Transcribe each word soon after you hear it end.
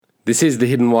This is the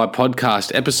Hidden Why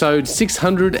podcast, episode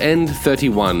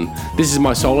 631. This is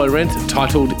my solo rant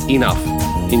titled Enough.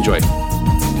 Enjoy.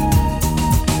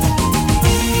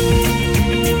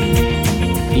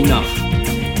 Enough.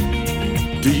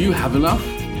 Do you have enough?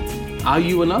 Are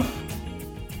you enough?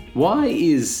 Why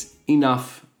is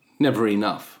enough never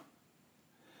enough?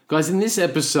 Guys, in this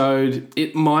episode,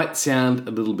 it might sound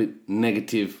a little bit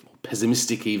negative, or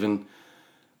pessimistic even,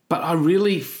 but I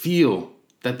really feel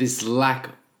that this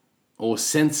lack or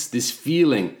sense this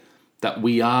feeling that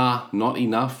we are not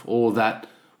enough or that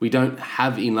we don't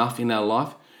have enough in our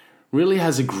life really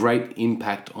has a great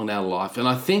impact on our life. And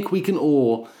I think we can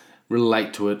all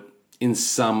relate to it in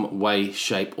some way,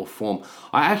 shape or form.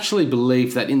 I actually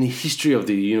believe that in the history of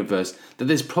the universe that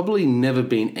there's probably never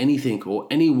been anything or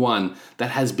anyone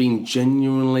that has been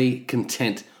genuinely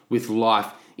content with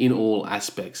life in all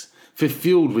aspects,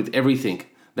 fulfilled with everything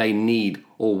they need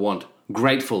or want,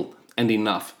 grateful and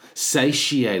enough,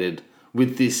 satiated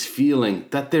with this feeling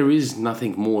that there is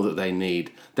nothing more that they need,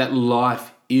 that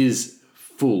life is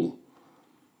full.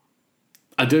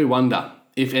 I do wonder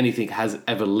if anything has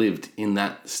ever lived in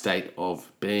that state of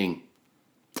being.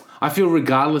 I feel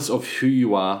regardless of who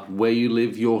you are, where you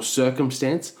live, your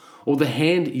circumstance, or the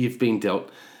hand you've been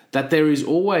dealt, that there is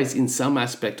always in some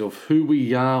aspect of who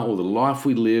we are or the life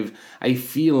we live, a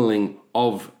feeling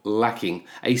of lacking,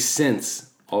 a sense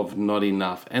of not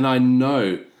enough. And I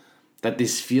know that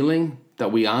this feeling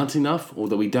that we aren't enough or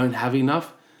that we don't have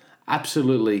enough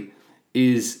absolutely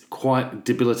is quite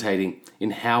debilitating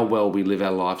in how well we live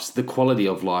our lives, the quality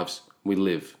of lives we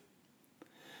live.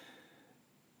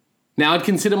 Now, I'd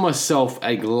consider myself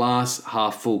a glass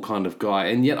half full kind of guy,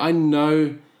 and yet I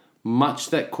know much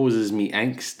that causes me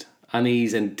angst,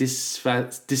 unease, and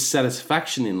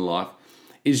dissatisfaction in life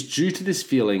is due to this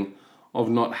feeling of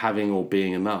not having or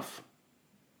being enough.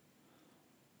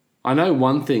 I know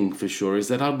one thing for sure is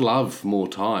that I'd love more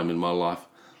time in my life.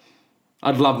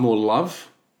 I'd love more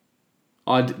love.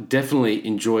 I'd definitely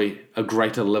enjoy a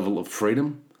greater level of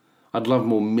freedom. I'd love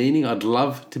more meaning. I'd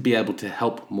love to be able to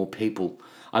help more people.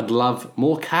 I'd love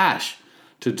more cash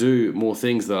to do more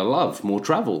things that I love, more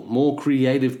travel, more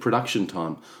creative production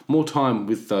time, more time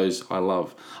with those I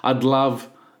love. I'd love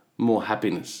more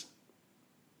happiness.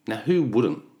 Now, who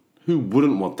wouldn't? Who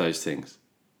wouldn't want those things?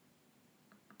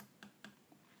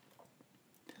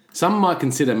 Some might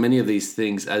consider many of these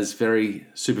things as very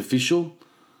superficial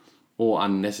or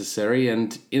unnecessary,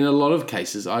 and in a lot of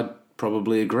cases, I'd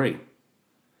probably agree.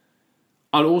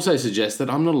 I'd also suggest that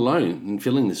I'm not alone in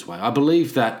feeling this way. I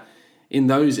believe that in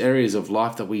those areas of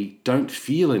life that we don't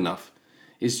feel enough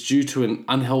is due to an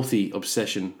unhealthy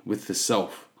obsession with the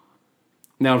self.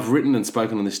 Now, I've written and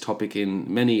spoken on this topic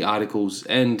in many articles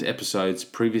and episodes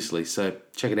previously, so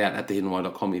check it out at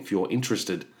thehiddenwhy.com if you're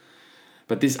interested.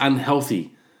 But this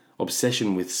unhealthy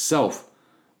obsession with self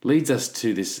leads us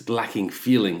to this lacking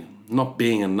feeling, not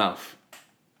being enough.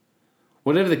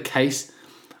 Whatever the case,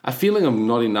 a feeling of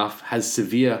not enough has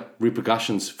severe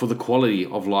repercussions for the quality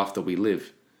of life that we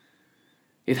live.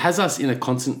 It has us in a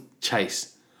constant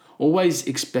chase, always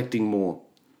expecting more.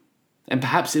 And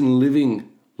perhaps in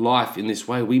living life in this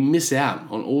way, we miss out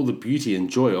on all the beauty and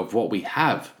joy of what we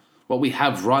have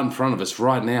right in front of us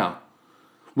right now.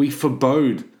 We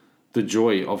forebode the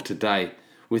joy of today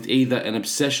with either an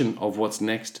obsession of what's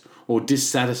next or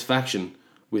dissatisfaction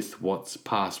with what's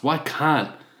past. Why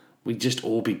can't we just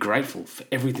all be grateful for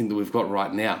everything that we've got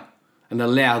right now and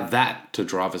allow that to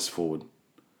drive us forward?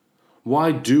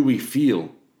 Why do we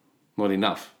feel not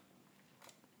enough?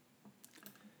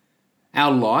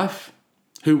 Our life,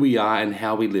 who we are and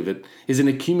how we live it, is an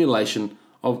accumulation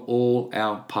of all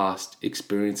our past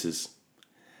experiences.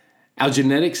 Our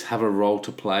genetics have a role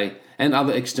to play and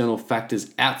other external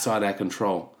factors outside our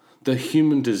control, the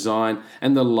human design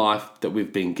and the life that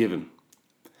we've been given.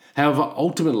 However,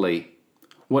 ultimately,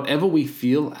 whatever we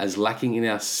feel as lacking in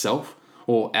ourself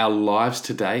or our lives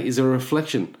today is a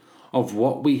reflection of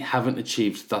what we haven't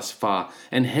achieved thus far,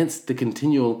 and hence the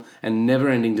continual and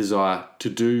never-ending desire to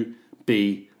do,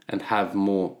 be, and have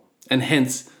more, and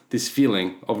hence this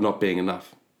feeling of not being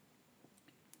enough.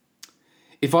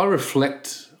 If I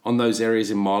reflect on those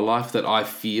areas in my life that I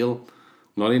feel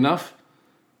not enough,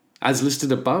 as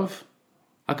listed above,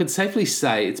 I could safely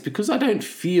say it's because I don't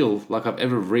feel like I've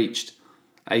ever reached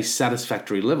a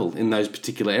satisfactory level in those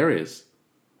particular areas.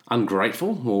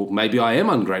 Ungrateful, or maybe I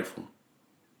am ungrateful.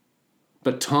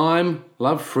 But time,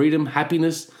 love, freedom,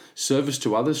 happiness, service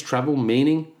to others, travel,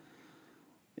 meaning,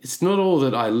 it's not all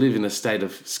that I live in a state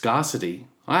of scarcity.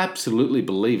 I absolutely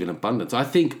believe in abundance. I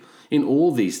think in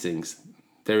all these things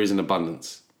there is an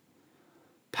abundance.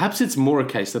 Perhaps it's more a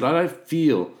case that I don't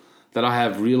feel that I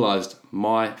have realized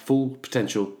my full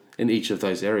potential in each of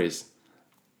those areas.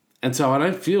 And so I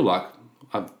don't feel like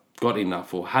I've got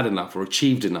enough or had enough or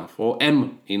achieved enough or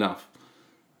am enough.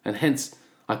 And hence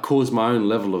I cause my own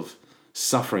level of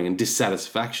suffering and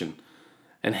dissatisfaction.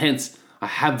 And hence I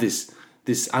have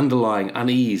this underlying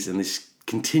unease and this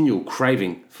continual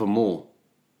craving for more.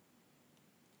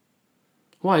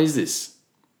 Why is this?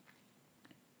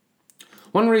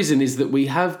 One reason is that we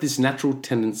have this natural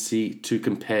tendency to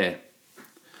compare.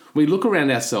 We look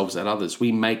around ourselves at others,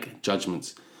 we make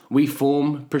judgments, we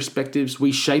form perspectives,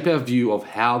 we shape our view of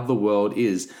how the world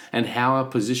is and how our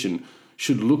position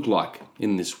should look like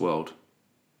in this world.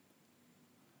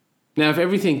 Now, if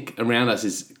everything around us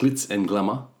is glitz and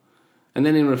glamour, and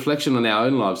then in reflection on our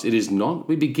own lives it is not,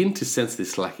 we begin to sense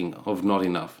this lacking of not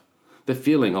enough. The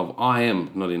feeling of I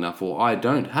am not enough or I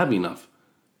don't have enough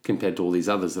compared to all these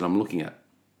others that I'm looking at.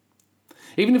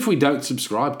 Even if we don't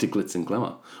subscribe to glitz and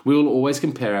glamour, we will always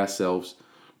compare ourselves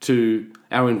to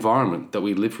our environment that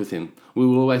we live within. We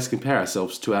will always compare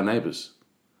ourselves to our neighbours.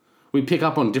 We pick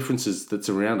up on differences that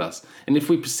surround us, and if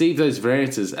we perceive those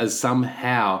variances as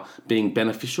somehow being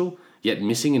beneficial, yet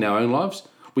missing in our own lives,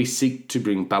 we seek to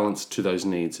bring balance to those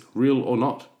needs, real or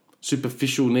not,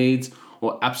 superficial needs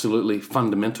or absolutely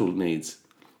fundamental needs.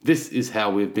 This is how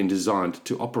we've been designed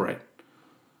to operate.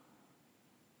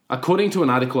 According to an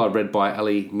article I read by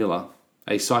Ali Miller,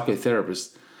 a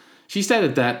psychotherapist, she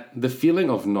stated that the feeling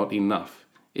of not enough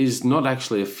is not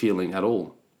actually a feeling at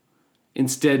all.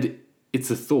 Instead, it's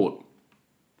a thought.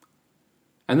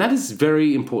 And that is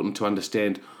very important to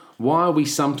understand why we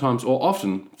sometimes or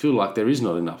often feel like there is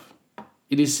not enough.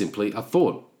 It is simply a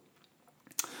thought.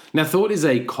 Now, thought is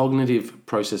a cognitive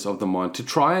process of the mind to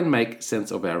try and make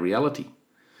sense of our reality.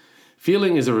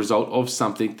 Feeling is a result of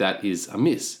something that is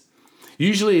amiss.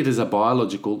 Usually it is a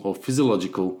biological or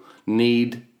physiological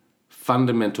need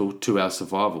fundamental to our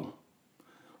survival.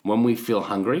 When we feel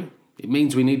hungry, it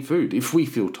means we need food. If we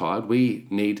feel tired, we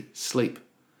need sleep.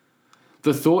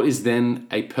 The thought is then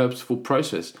a purposeful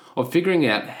process of figuring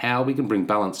out how we can bring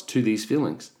balance to these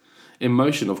feelings.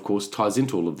 Emotion, of course, ties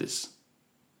into all of this.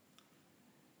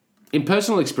 In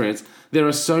personal experience, there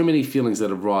are so many feelings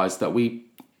that arise that we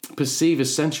perceive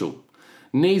essential,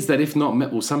 needs that if not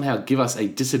met will somehow give us a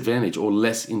disadvantage or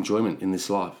less enjoyment in this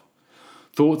life.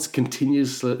 Thoughts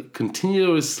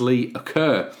continuously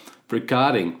occur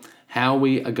regarding how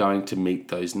we are going to meet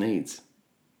those needs.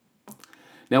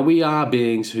 Now, we are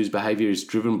beings whose behaviour is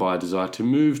driven by a desire to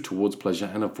move towards pleasure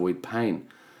and avoid pain,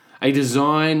 a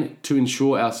design to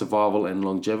ensure our survival and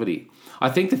longevity. I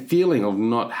think the feeling of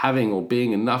not having or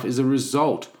being enough is a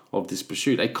result of this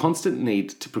pursuit, a constant need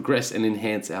to progress and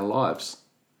enhance our lives.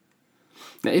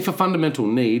 Now, if a fundamental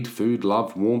need, food,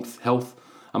 love, warmth, health,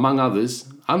 among others,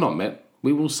 are not met,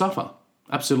 we will suffer,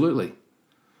 absolutely.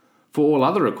 For all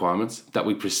other requirements that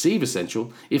we perceive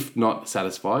essential, if not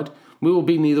satisfied, we will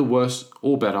be neither worse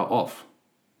or better off.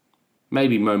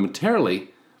 Maybe momentarily,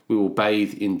 we will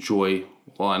bathe in joy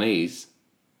or unease,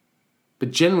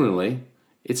 but generally,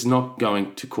 it's not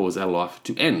going to cause our life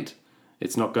to end.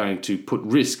 It's not going to put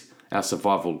risk our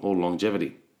survival or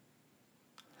longevity.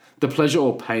 The pleasure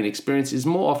or pain experience is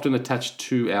more often attached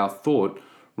to our thought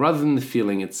rather than the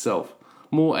feeling itself,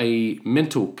 more a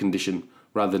mental condition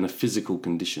rather than a physical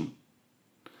condition.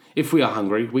 If we are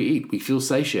hungry, we eat, we feel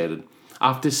satiated.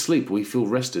 After sleep, we feel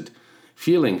rested.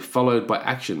 Feeling followed by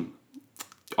action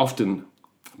often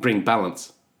bring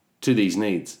balance to these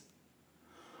needs.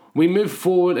 We move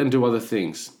forward and do other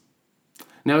things.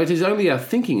 Now, it is only our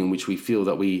thinking in which we feel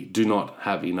that we do not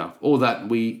have enough, or that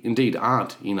we indeed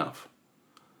aren't enough.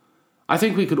 I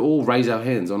think we could all raise our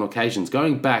hands on occasions,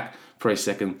 going back for a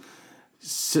second,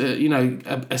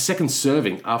 a second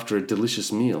serving after a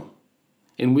delicious meal,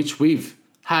 in which we've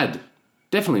had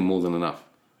definitely more than enough,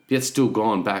 yet still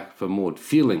gone back for more,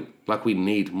 feeling like we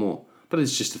need more. But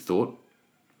it's just a thought.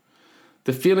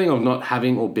 The feeling of not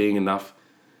having or being enough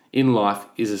in life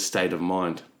is a state of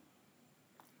mind.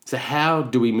 So how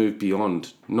do we move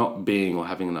beyond not being or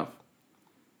having enough?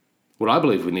 What I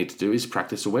believe we need to do is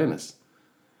practice awareness.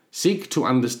 Seek to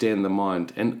understand the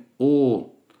mind and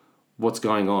all what's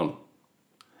going on.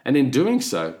 And in doing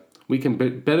so, we can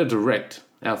better direct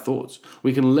our thoughts.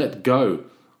 We can let go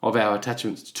of our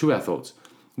attachments to our thoughts.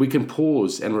 We can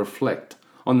pause and reflect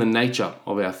on the nature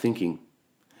of our thinking.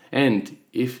 And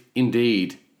if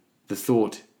indeed the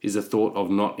thought is a thought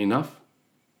of not enough,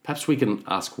 perhaps we can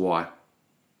ask why.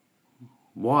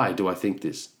 Why do I think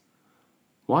this?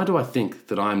 Why do I think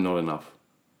that I'm not enough?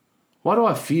 Why do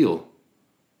I feel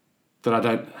that I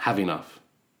don't have enough?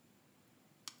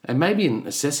 And maybe in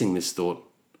assessing this thought,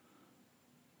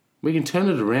 we can turn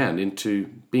it around into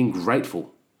being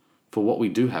grateful for what we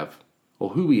do have, or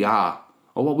who we are,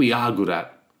 or what we are good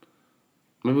at.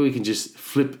 Maybe we can just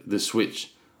flip the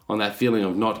switch on that feeling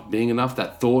of not being enough,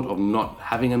 that thought of not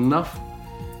having enough,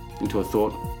 into a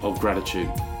thought of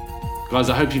gratitude. Guys,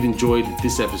 I hope you've enjoyed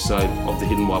this episode of the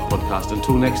Hidden Why podcast.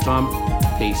 Until next time,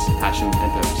 peace, passion,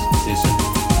 and purpose. See you soon.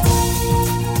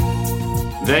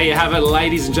 There you have it,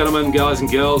 ladies and gentlemen, guys and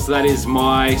girls. That is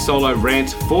my solo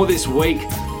rant for this week.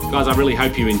 Guys, I really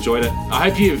hope you enjoyed it. I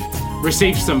hope you've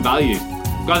received some value.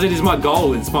 Guys, it is my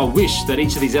goal, it's my wish that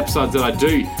each of these episodes that I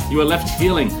do, you are left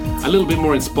feeling a little bit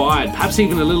more inspired, perhaps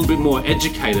even a little bit more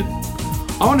educated.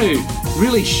 I want to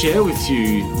really share with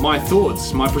you my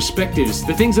thoughts, my perspectives,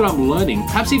 the things that I'm learning,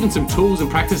 perhaps even some tools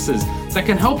and practices that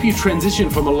can help you transition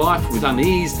from a life with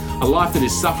unease, a life that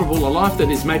is sufferable, a life that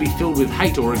is maybe filled with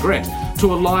hate or regret,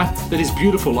 to a life that is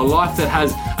beautiful, a life that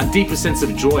has a deeper sense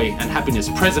of joy and happiness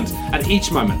present at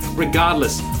each moment,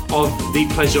 regardless of the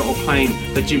pleasure or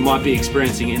pain that you might be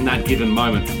experiencing in that given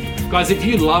moment. Guys, if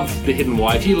you love The Hidden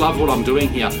Why, if you love what I'm doing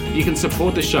here, you can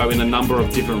support the show in a number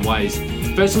of different ways.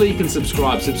 Firstly, you can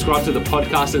subscribe to the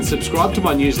podcast and subscribe to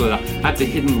my newsletter at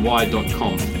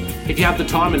thehiddenwhy.com. If you have the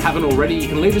time and haven't already, you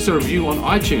can leave us a review on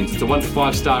iTunes. It's a 1 to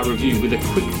 5 star review with a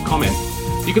quick comment.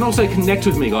 You can also connect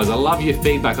with me, guys. I love your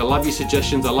feedback. I love your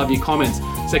suggestions. I love your comments.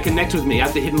 So connect with me at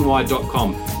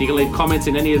thehiddenwhy.com. You can leave comments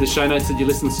in any of the show notes that you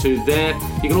listen to there.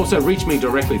 You can also reach me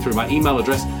directly through my email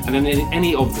address and then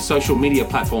any of the social media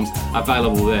platforms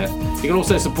available there. You can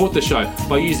also support the show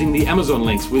by using the Amazon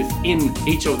links within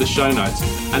each of the show notes.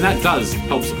 And that does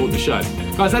help support the show.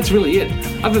 Guys, that's really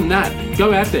it. Other than that,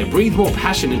 go out there, breathe more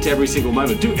passion into every single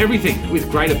moment. Do everything with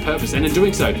greater purpose. And in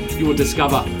doing so, you will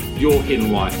discover your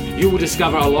hidden why. You will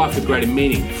discover a life with greater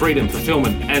meaning, freedom,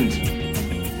 fulfillment, and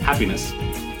happiness.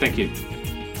 Thank you.